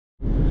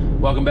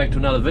Welcome back to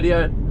another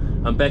video.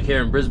 I'm back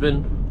here in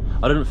Brisbane.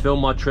 I didn't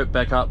film my trip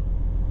back up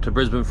to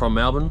Brisbane from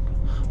Melbourne,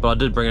 but I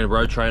did bring a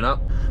road train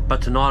up.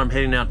 But tonight I'm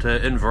heading out to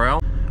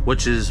Inverell,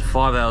 which is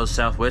 5 hours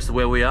southwest of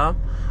where we are.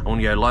 I'm going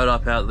to go load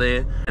up out there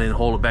and then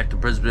haul it back to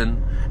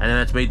Brisbane, and then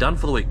that's me done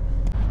for the week.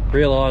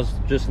 Realised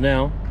just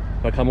now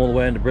I come all the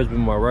way into Brisbane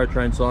with my road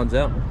train signs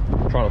out.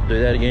 Try not to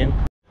do that again.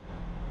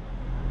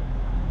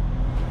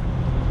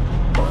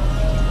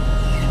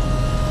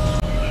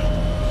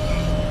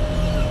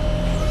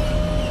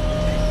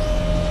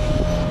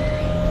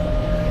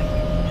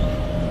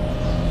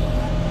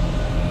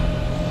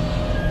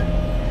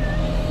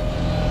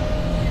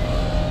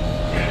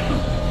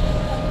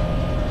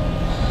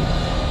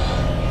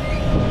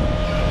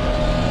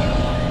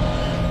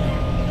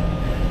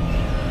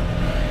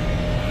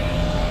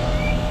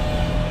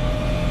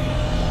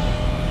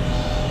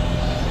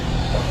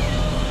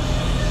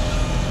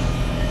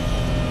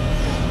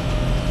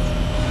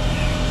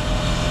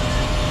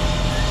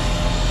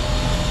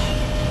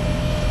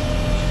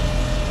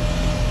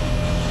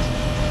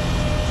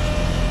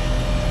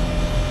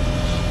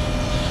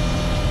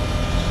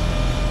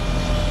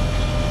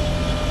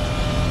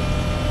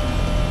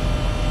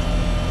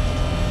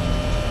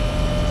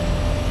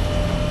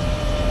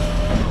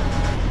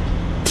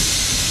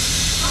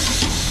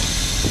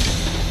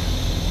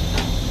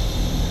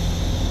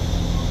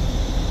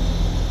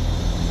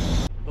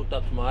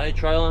 Up to my A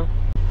trailer.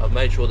 I've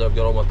made sure that I've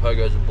got all my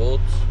pogos and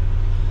boards,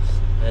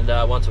 and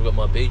once I've got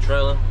my B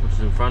trailer, which is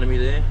in front of me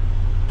there,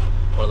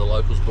 one of the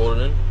locals brought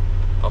it in,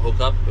 I'll hook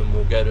up and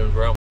we'll go to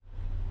Inverell.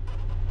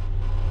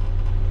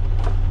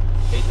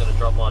 He's going to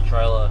drop my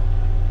trailer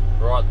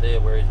right there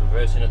where he's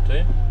reversing it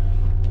to,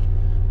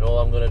 and all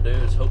I'm going to do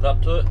is hook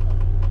up to it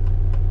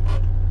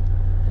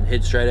and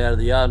head straight out of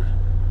the yard.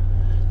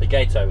 The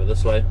gate's over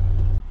this way.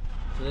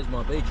 So there's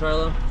my B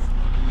trailer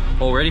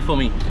all ready for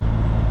me.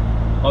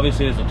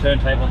 Obviously there's a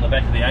turntable on the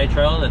back of the A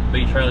trailer that the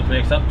B trailer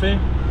connects up to.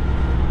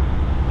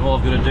 And all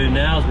I've got to do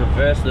now is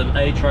reverse the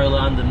A trailer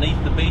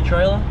underneath the B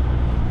trailer.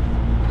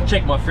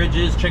 Check my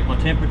fridges, check my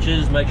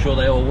temperatures, make sure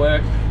they all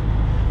work.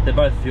 They're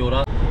both fueled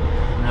up.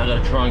 Now I've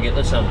got to try and get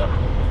this under.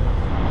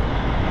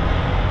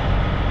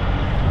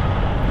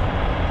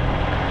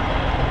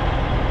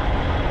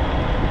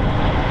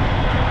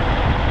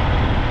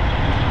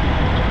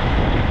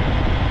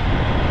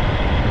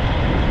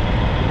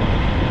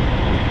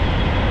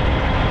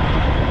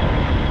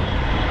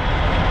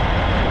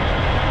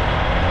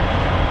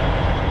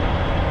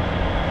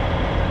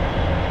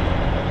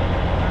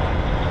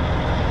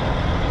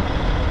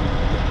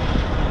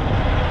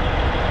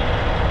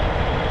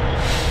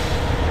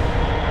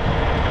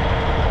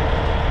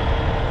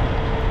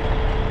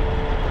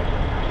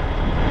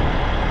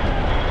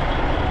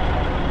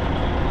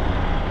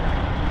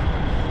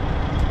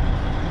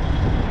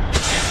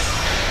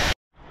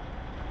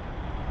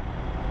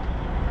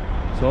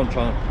 So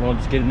I'm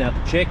just getting out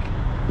to check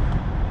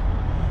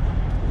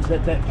so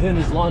that pin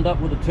is lined up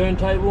with the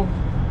turntable.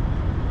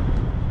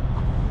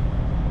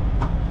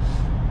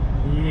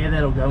 Yeah,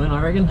 that'll go in,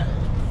 I reckon.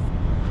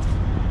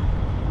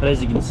 But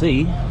as you can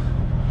see,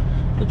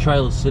 the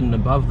trailer's sitting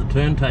above the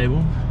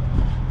turntable,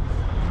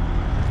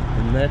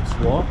 and that's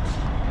what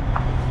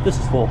this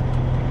is for.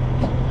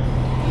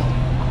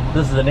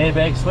 This is an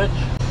airbag switch.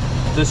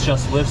 This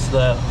just lifts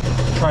the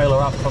trailer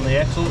up from the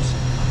axles.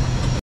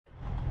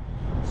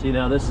 See,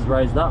 now this is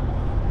raised up.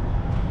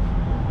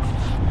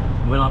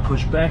 When I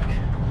push back,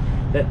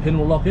 that pin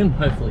will lock in,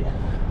 hopefully.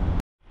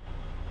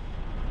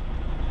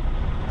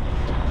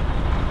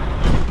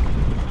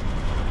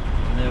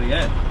 And there we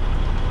go.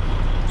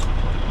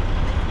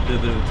 Do a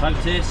bit of a tug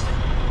test.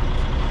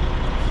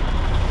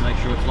 Make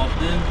sure it's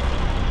locked in.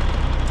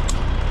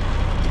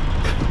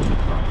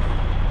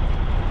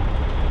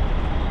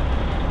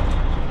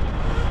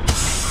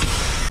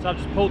 So I've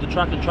just pulled the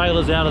truck and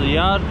trailers out of the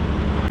yard,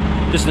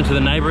 just into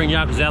the neighbouring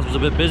yard because ours was a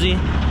bit busy.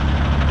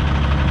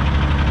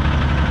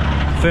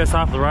 First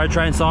half of the road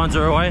train signs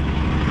are away.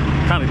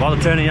 Can't be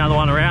bothered turning the other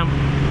one around.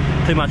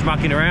 Too much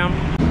mucking around.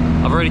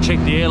 I've already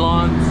checked the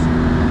airlines,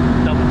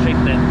 double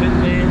checked that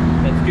pin there,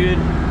 that's good.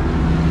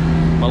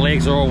 My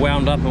legs are all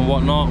wound up and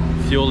whatnot,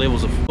 fuel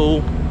levels are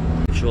full.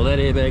 Make sure that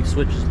airbag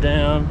switch is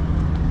down.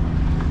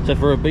 So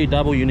for a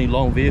B-double you need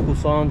long vehicle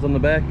signs on the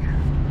back.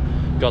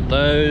 Got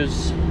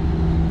those.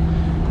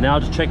 Now I'll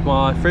just check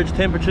my fridge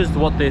temperatures to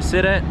what they're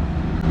set at.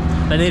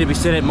 They need to be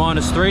set at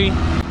 -3.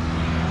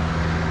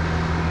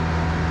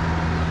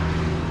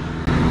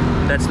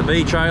 That's the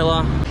B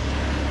trailer.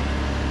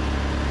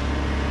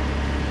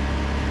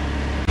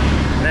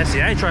 And that's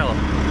the A trailer.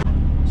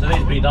 So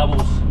these B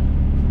doubles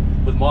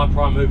with my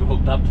prime mover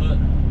hooked up to it.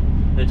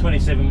 They're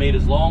 27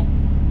 meters long.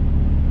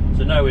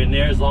 So nowhere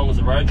near as long as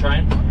a road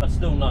train, but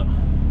still not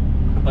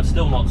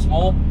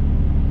small.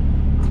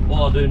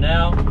 All I'll do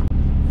now,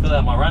 fill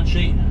out my run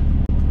sheet,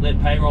 let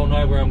payroll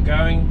know where I'm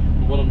going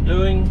and what I'm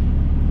doing.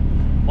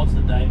 What's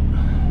the date?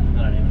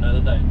 I don't even know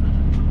the date.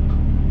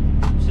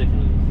 2nd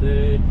of the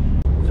 3rd.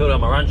 Filled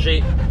out my run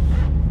sheet.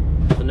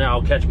 So now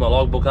I'll catch my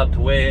logbook up to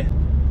where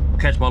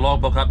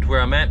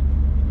I'm at.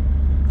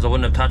 because I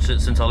wouldn't have touched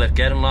it since I left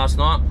Gaddon last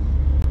night.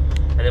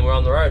 And then we're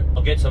on the road.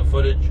 I'll get some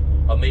footage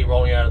of me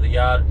rolling out of the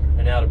yard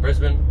and out of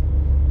Brisbane.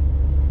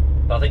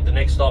 But I think the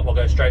next stop I'll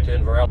go straight to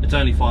Inverell. It's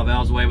only 5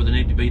 hours away with an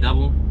empty B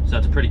double, so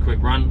it's a pretty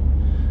quick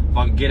run. If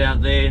I can get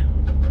out there,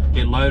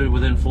 get loaded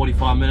within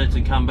 45 minutes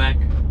and come back.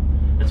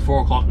 It's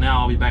 4 o'clock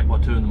now, I'll be back by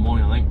 2 in the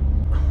morning, I think.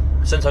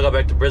 Since I got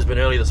back to Brisbane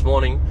early this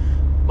morning,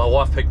 my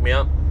wife picked me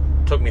up,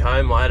 took me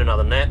home, I had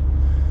another nap,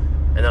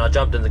 and then I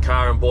jumped in the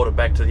car and brought it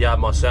back to the yard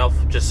myself,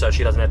 just so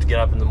she doesn't have to get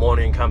up in the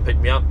morning and come pick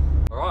me up.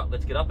 Alright,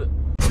 let's get up it.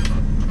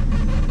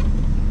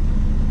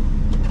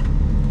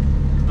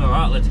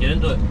 Alright, let's get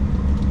into it.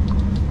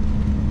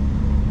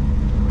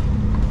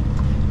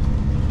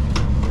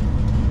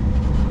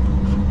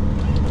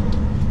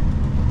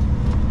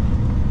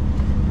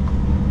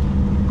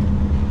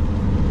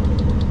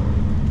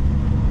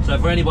 So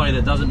for anybody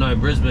that doesn't know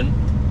Brisbane,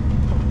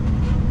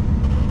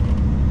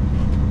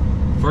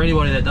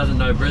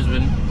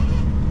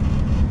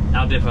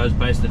 our depot is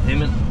based in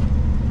Hemmant,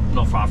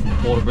 not far from the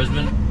port of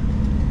Brisbane.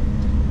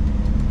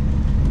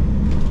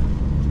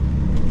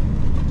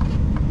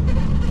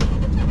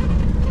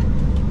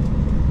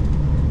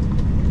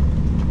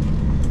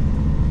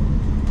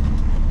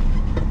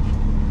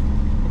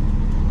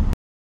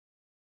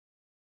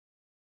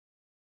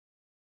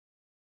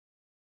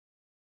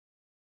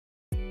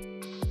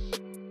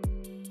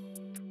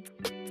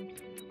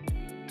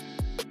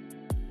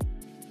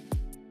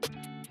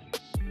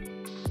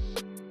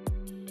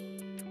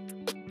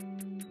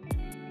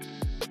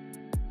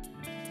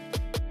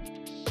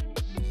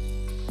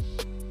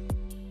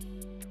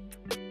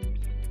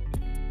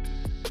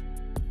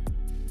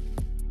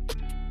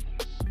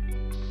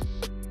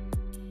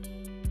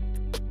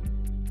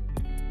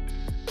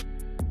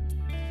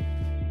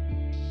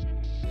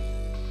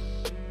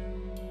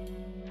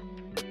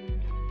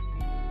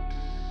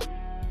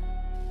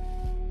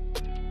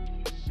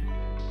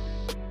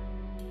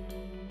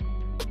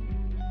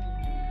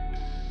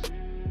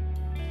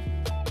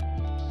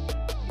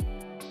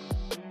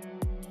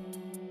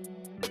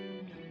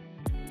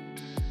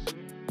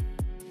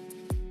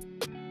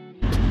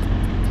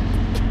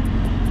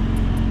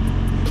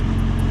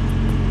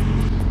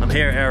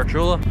 Here at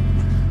Inverell,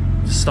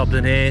 just stopped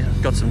in here,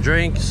 got some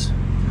drinks,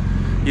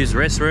 used the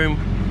restroom.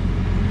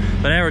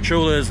 But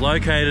Inverell is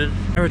located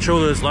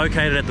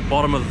at the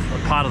bottom of a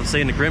part of the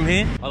Scenic Rim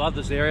here. I love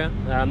this area.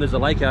 There's a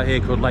lake out here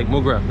called Lake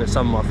Mugra that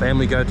some of my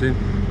family go to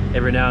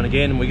every now and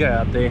again, and we go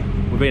out there.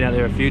 We've been out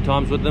there a few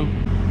times with them.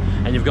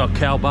 And you've got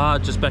Cow Bar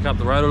just back up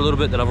the road a little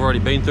bit that I've already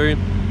been through.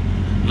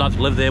 I'd love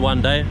to live there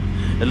one day.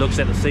 It looks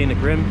at the Scenic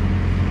Rim.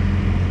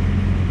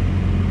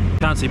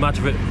 Can't see much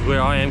of it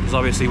where I am because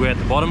obviously we're at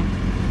the bottom.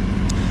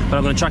 But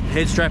I'm going to chuck the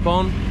head strap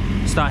on,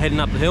 start heading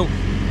up the hill.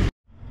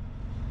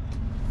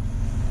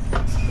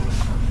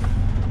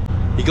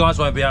 You guys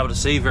won't be able to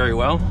see very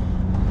well.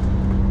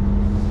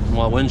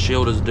 My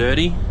windshield is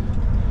dirty.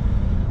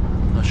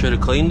 I should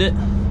have cleaned it,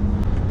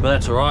 but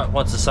that's alright.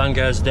 Once the sun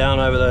goes down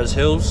over those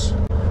hills,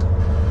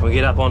 we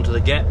get up onto the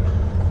gap,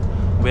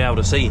 we'll be able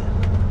to see.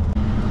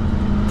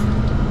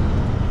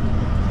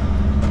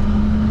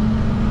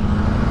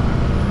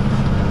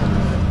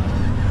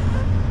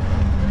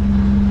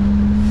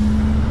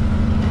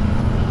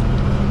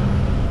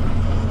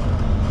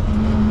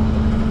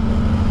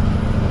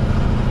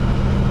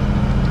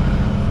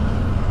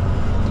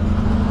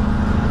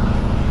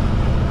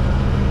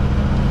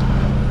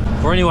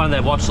 For anyone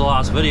that watched the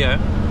last video,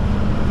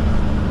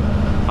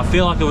 I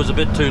feel like it was a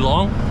bit too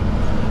long,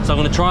 so I'm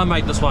going to try and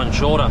make this one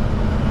shorter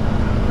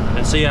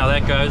and see how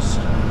that goes.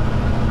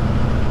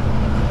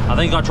 I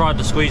think I tried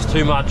to squeeze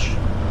too much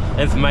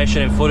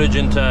information and footage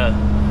into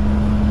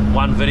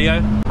one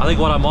video. I think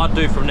what I might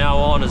do from now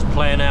on is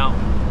plan out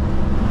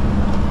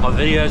my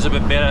videos a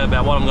bit better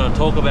about what I'm going to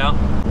talk about.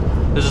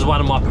 This is one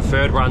of my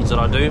preferred runs that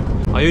I do.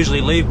 I usually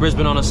leave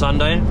Brisbane on a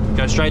Sunday,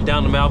 go straight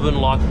down to Melbourne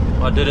like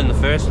I did in the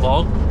first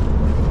vlog,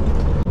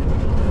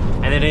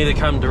 and then either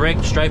come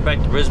direct straight back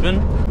to Brisbane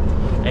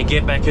and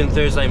get back in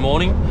Thursday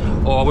morning,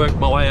 or I work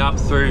my way up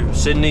through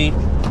Sydney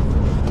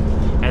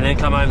and then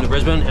come home to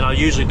Brisbane, and I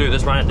usually do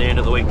this run at the end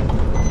of the week.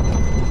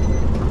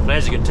 But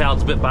as you can tell,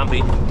 it's a bit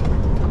bumpy.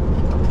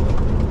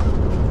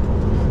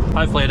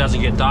 Hopefully it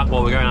doesn't get dark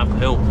while we're going up the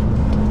hill.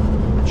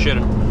 It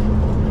shouldn't.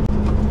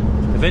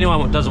 If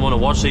anyone doesn't want to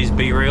watch these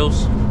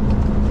B-reels,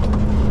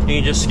 you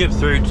can just skip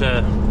through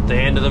to the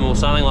end of them or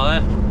something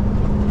like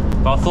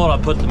that. But I thought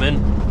I'd put them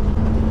in.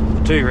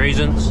 2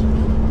 reasons,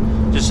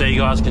 just so you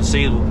guys can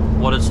see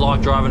what it's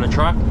like driving a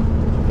truck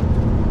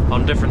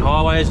on different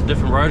highways,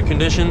 different road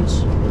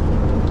conditions,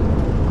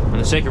 and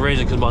the second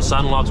reason because my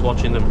son loves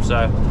watching them.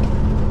 So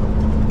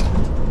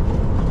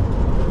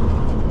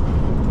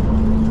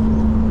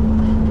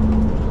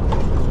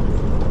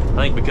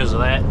I think because of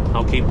that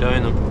I'll keep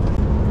doing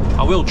them.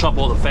 I will chop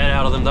all the fat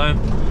out of them though,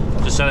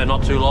 just so they're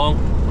not too long.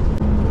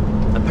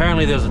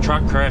 Apparently there's a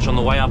truck crash on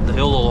the way up the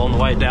hill or on the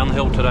way down the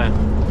hill today.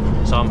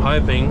 So I'm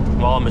hoping,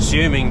 well I'm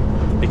assuming,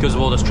 because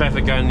of all this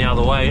traffic going the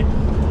other way,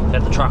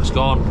 that the truck's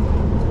gone.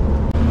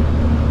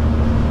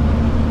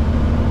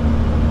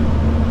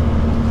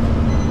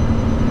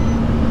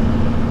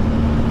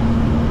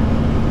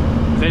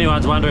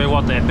 anyone's wondering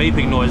what that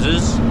beeping noise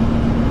is,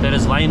 that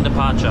is lane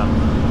departure.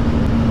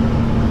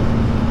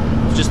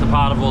 It's just a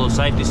part of all the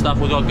safety stuff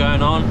we've got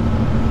going on.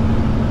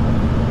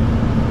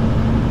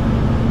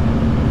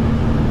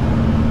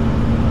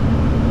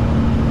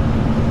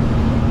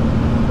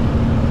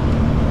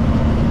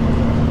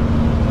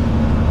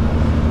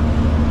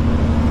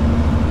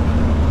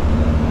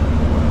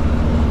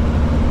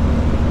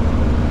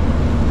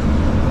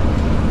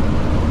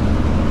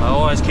 I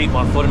always keep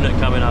my foot in it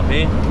coming up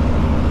here.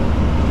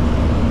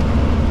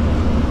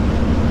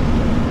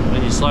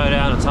 When you slow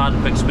down, it's hard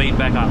to pick speed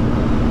back up.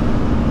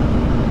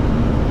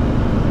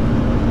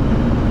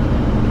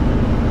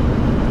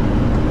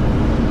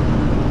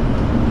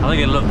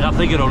 I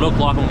think it'll look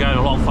like I'm going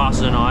a lot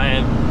faster than I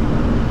am.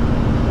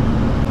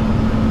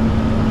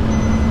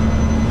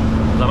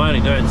 I'm only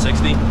doing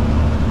 60.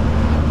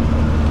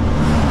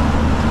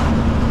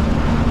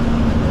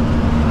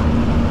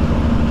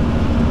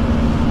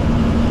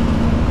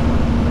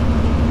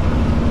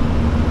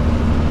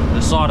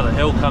 The side of the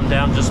hill come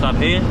down just up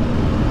here.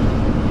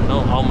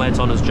 Oh, old mate's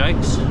on his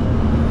jakes.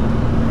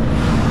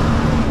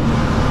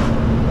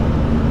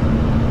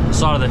 The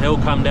side of the hill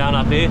come down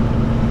up here.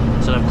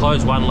 So they've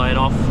closed one lane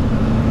off,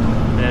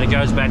 and it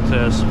goes back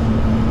to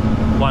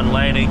one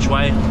lane each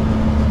way,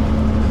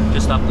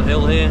 just up the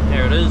hill here.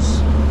 Here it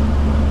is.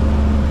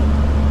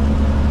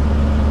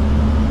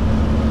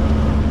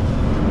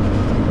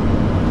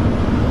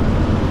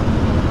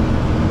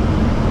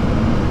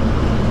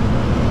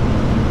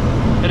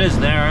 It is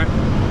narrow,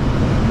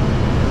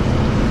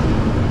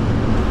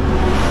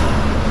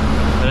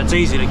 but it's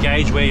easy to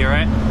gauge where you're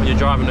at when you're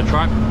driving the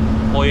truck.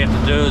 All you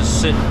have to do is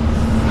sit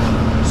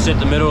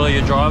the middle of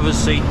your driver's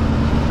seat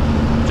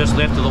just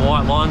left of the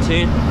white lines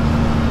here,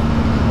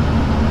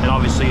 and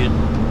obviously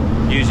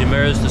use your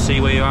mirrors to see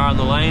where you are in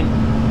the lane.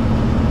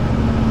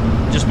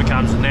 It just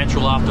becomes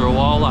natural after a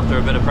while, after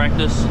a bit of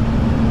practice.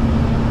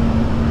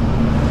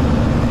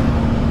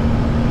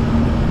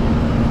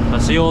 I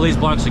see all these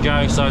blokes are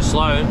going so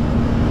slow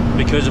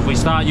because if we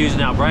start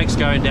using our brakes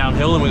going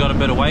downhill and we've got a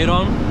bit of weight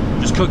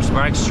on, just cooks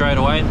brakes straight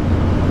away.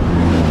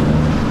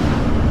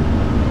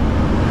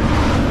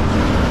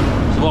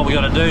 What we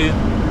got to do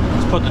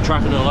is put the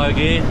truck in a low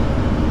gear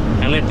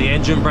and let the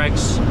engine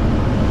brakes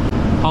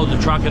hold the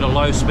truck at a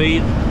low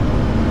speed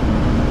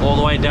all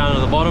the way down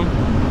to the bottom.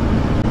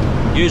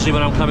 Usually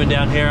when I'm coming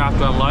down here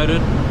after I'm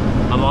loaded,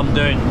 I'm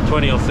doing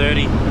 20 or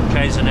 30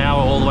 k's an hour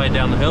all the way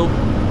down the hill.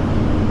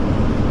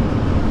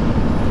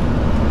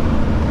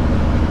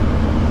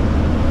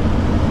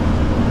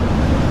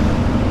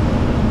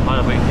 I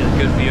don't know if we can get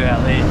a good view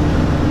out there.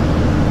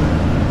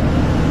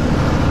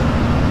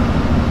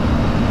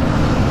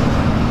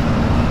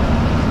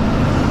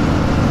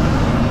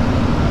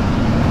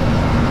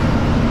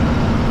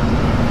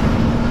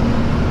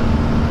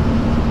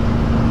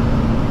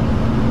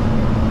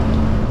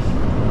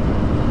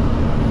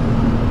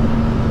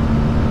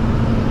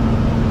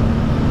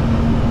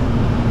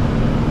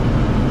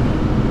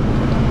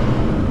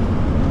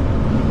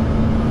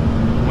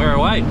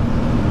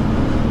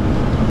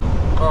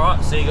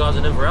 Alright, see you guys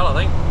in Inverell, I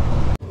think.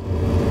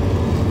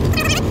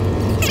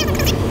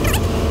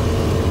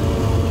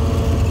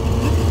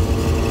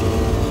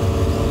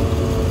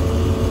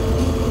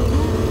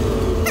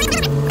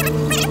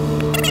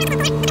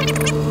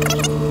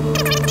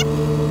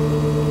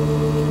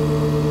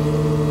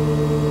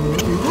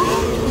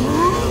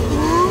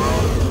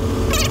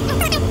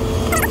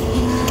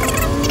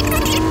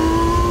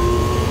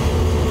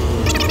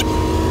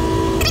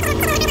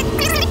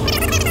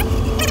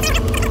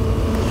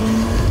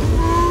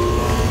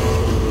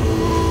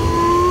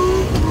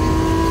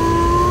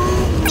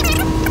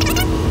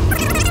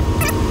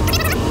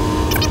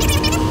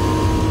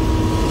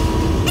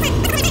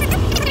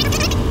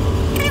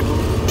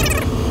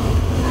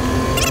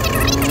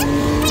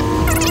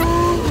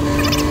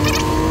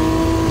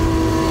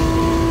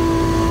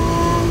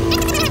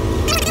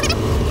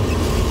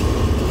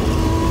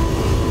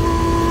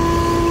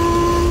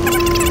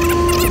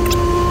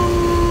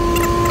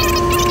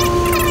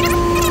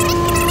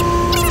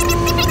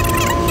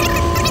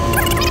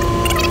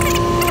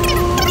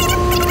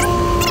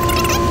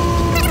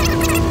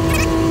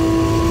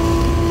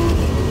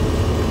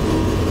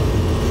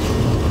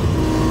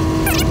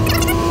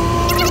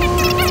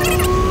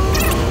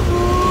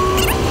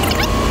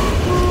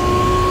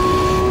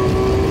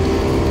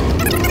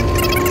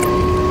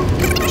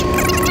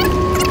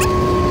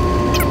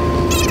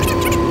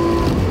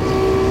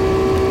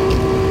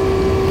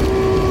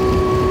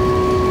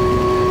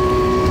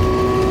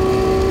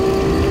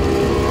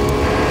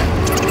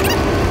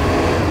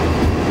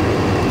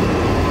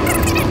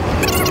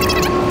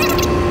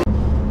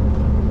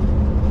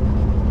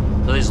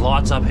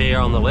 Lights up here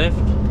on the left,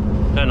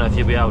 don't know if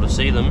you'll be able to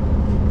see them.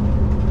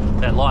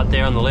 That light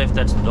there on the left,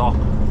 that's the dock,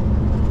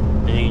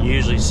 and you can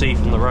usually see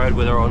from the road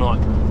whether or not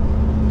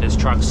there's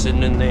trucks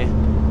sitting in there.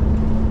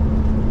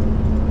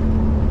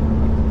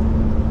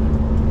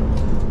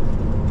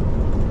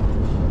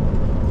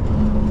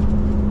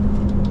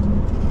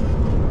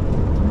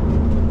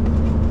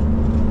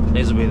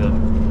 These will be the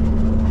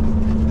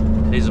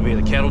These will be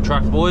the cattle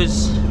truck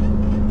boys,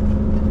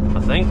 I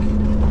think.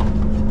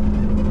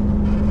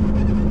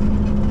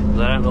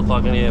 They don't look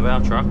like any of our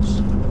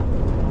trucks.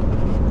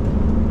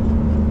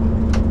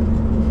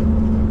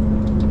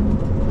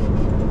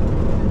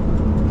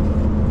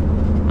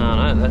 Oh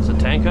no, that's a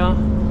tanker.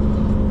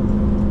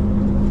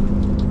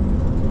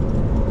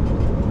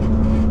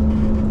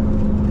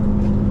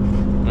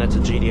 And that's a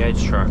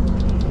GDH truck.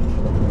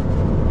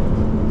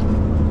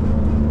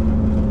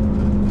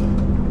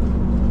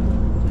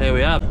 Here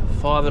we are,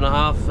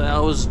 5.5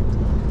 hours,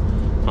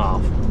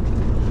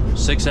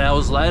 6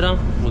 hours later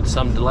with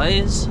some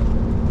delays.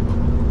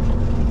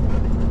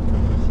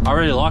 I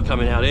really like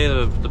coming out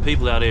here. The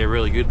people out here are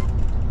really good.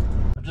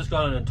 I've just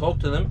gone in and talked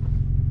to them.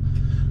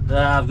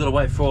 I've got to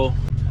wait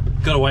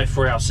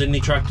for our Sydney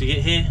truck to get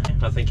here.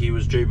 I think he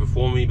was due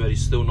before me, but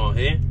he's still not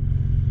here.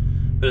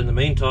 But in the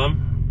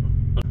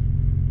meantime,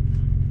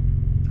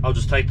 I'll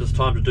just take this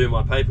time to do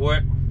my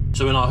paperwork.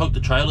 So when I hook the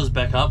trailers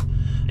back up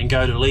and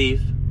go to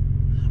leave,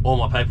 all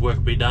my paperwork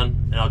will be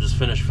done, and I'll just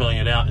finish filling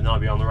it out, and I'll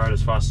be on the road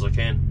as fast as I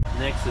can.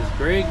 Next is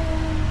Greg.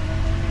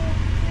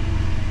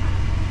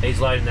 He's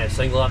loading that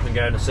single up and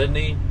going to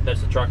Sydney. That's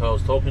the truck I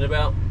was talking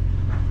about.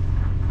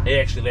 He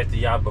actually left the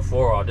yard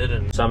before I did,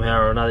 and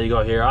somehow or another he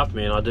got here after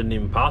me, and I didn't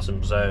even pass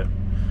him, so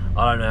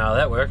I don't know how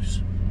that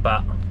works,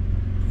 but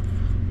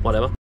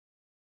whatever.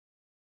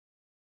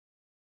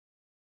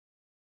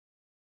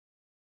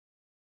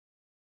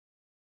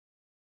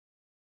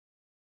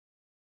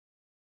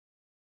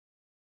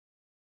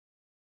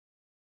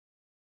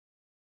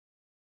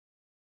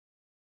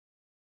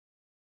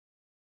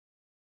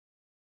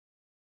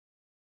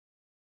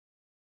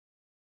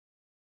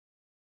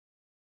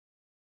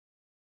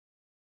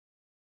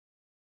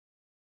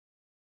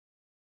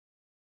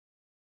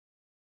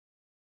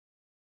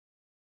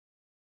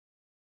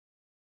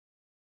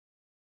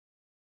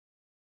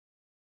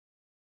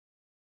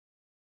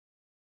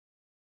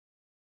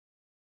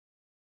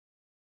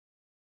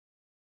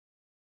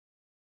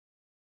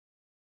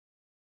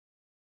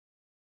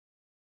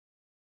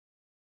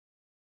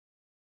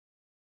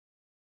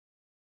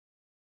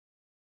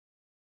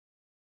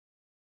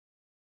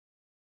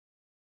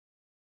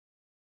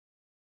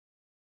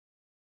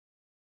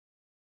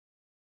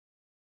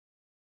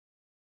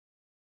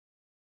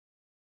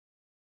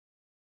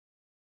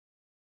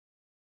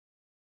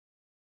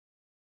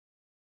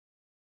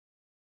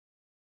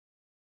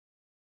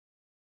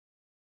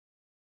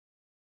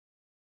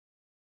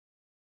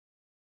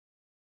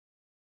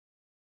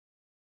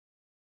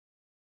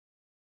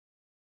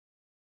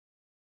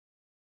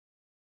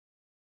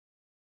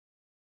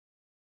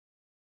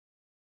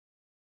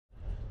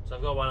 So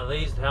I've got one of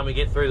these to help me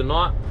get through the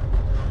night.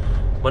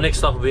 My next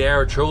stop will be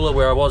Inverell,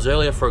 where I was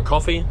earlier for a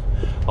coffee.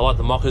 I like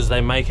the mockers they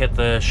make at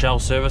the Shell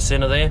Service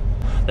Centre there.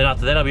 Then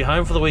after that I'll be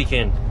home for the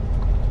weekend.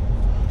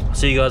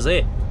 See you guys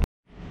there.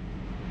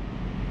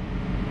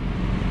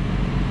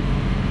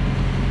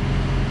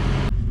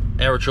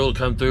 Inverell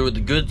come through with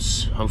the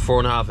goods. I'm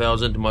 4.5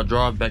 hours into my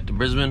drive back to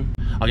Brisbane.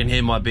 I can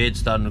hear my bed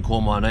starting to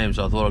call my name,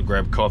 so I thought I'd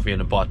grab coffee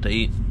and a bite to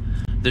eat.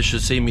 This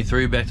should see me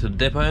through back to the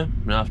depot,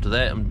 and after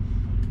that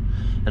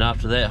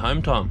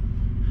home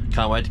time.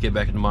 Can't wait to get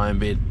back into my own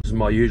bed. This is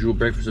my usual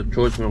breakfast of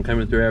choice when I'm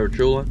coming through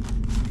Inverell.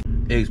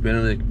 Eggs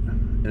Benedict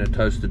and a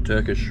toasted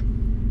Turkish.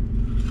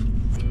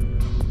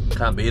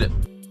 Can't beat it.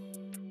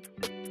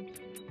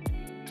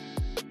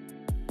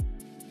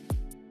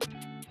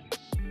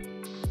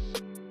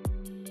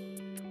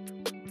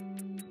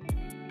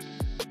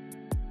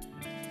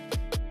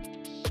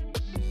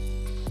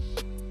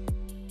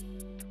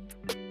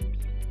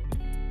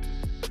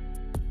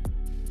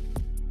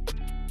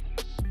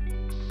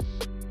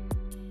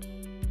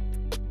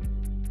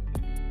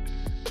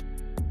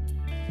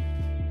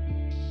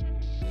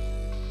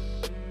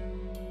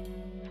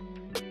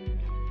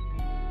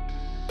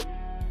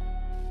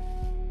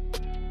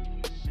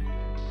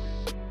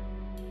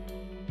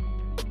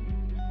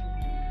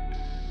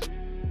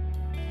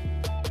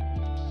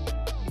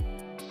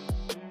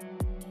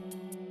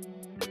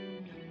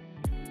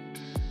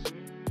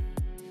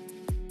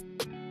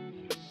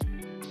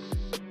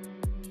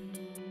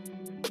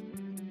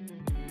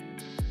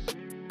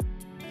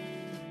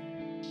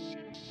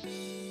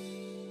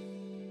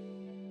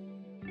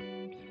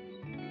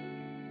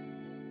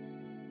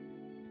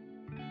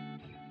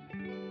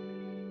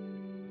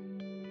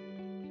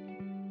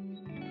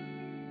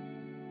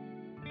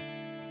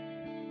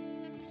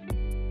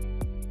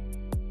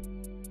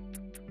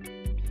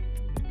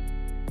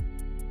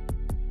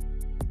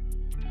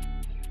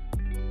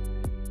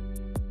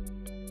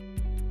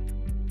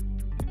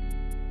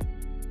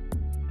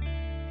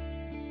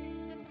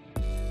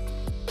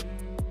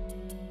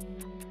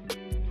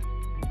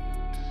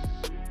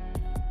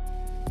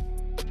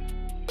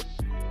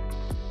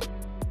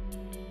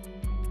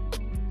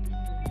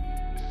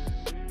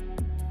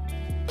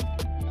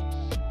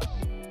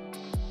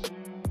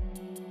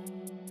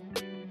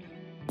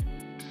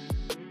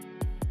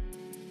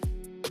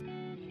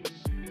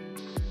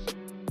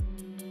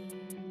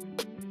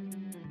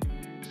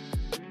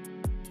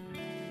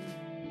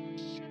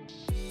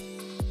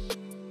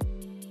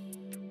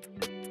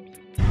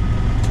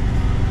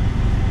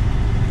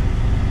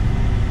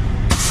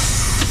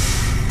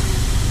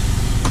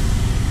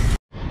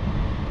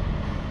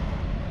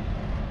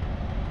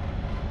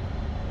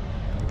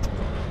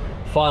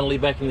 Finally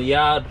back in the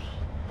yard.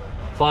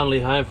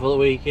 Finally home for the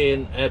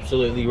weekend.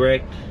 Absolutely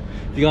wrecked.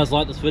 If you guys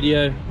like this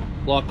video,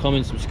 like,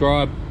 comment,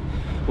 subscribe.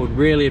 Would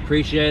really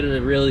appreciate it.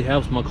 It really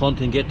helps my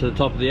content get to the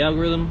top of the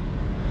algorithm.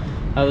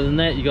 Other than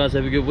that, you guys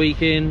have a good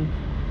weekend,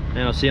 and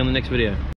I'll see you on the next video.